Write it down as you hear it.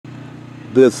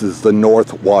This is the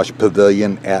North Wash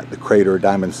Pavilion at the Crater of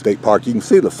Diamond State Park. You can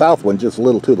see the south one just a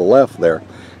little to the left there.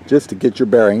 Just to get your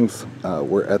bearings,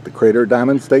 we're at the Crater of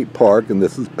Diamond State Park, and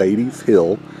this is Beatty's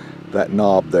Hill, that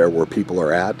knob there where people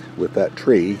are at with that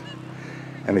tree.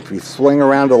 And if you swing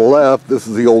around to the left, this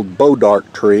is the old Beau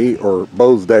d'Arc tree, or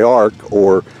Beaux d'Arc,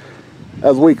 or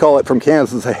as we call it from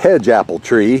Kansas, a hedge apple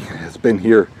tree. It's been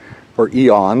here for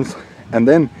eons. And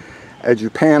then as you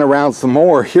pan around some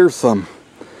more, here's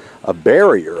a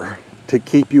barrier to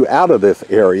keep you out of this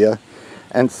area.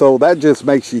 And so that just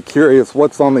makes you curious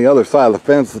what's on the other side of the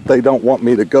fence that they don't want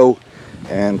me to go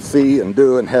and see and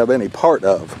do and have any part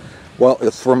of. Well,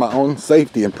 it's for my own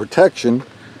safety and protection.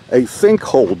 A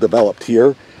sinkhole developed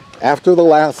here after the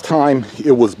last time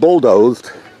it was bulldozed.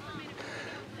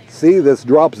 See, this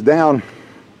drops down.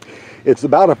 It's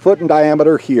about 1 foot in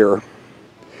diameter here.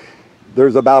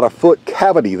 There's about 1 foot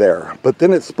cavity there, but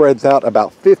then it spreads out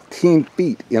about 15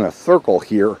 feet in a circle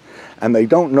here, and they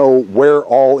don't know where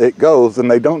all it goes, and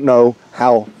they don't know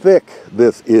how thick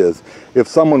this is. If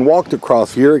someone walked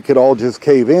across here, it could all just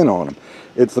cave in on them.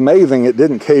 It's amazing it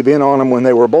didn't cave in on them when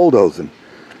they were bulldozing.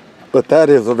 But that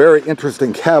is a very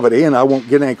interesting cavity, and I won't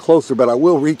get any closer, but I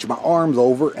will reach my arms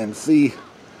over and see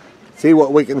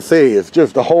what we can see. It's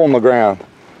just a hole in the ground.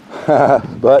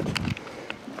 But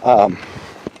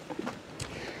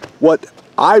what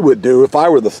I would do if I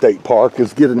were the state park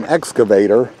is get an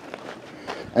excavator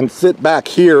and sit back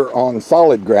here on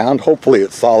solid ground, hopefully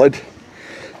it's solid,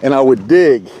 and I would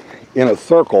dig in a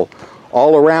circle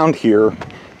all around here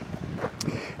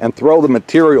and throw the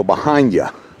material behind you,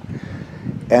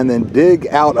 and then dig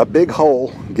out a big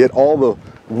hole, get all the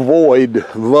void,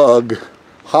 vug,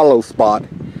 hollow spot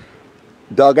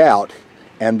dug out,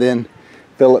 and then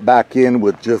fill it back in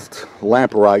with just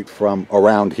lamparite from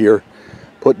around here.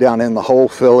 Put down in the hole,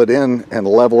 fill it in, and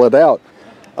level it out.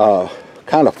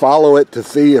 Kind of follow it to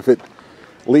see if it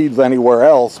leads anywhere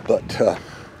else, but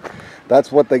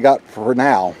that's what they got for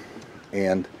now.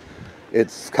 And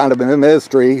it's kind of a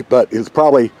mystery, but it's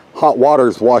probably hot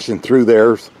water's washing through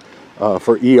theirs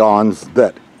for eons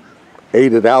that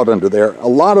ate it out under there. A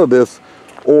lot of this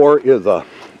ore is a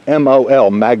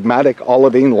MOL, magmatic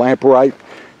olivine lamparite.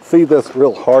 See this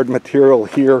real hard material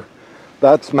here?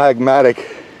 That's magmatic.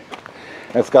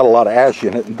 It's got a lot of ash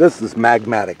in it, and this is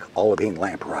magmatic olivine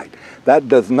lamparite. That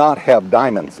does not have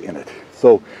diamonds in it.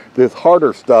 So this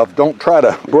harder stuff, don't try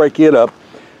to break it up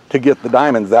to get the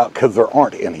diamonds out, because there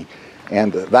aren't any.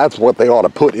 And that's what they ought to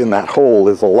put in that hole,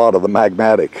 is a lot of the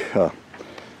magmatic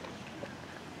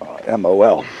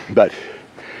MOL. But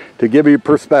to give you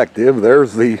perspective,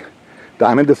 there's the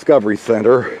Diamond Discovery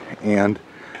Center and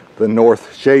the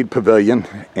North Shade Pavilion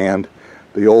and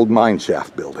the old mine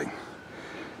shaft building.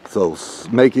 So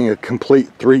making a complete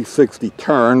 360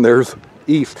 turn, there's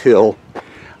East Hill,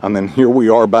 and then here we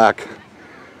are back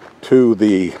to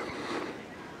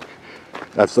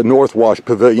that's the North Wash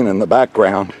Pavilion in the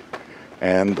background,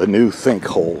 and the new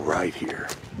sinkhole right here.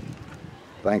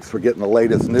 Thanks for getting the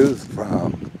latest news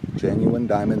from Genuine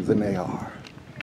Diamonds and AR.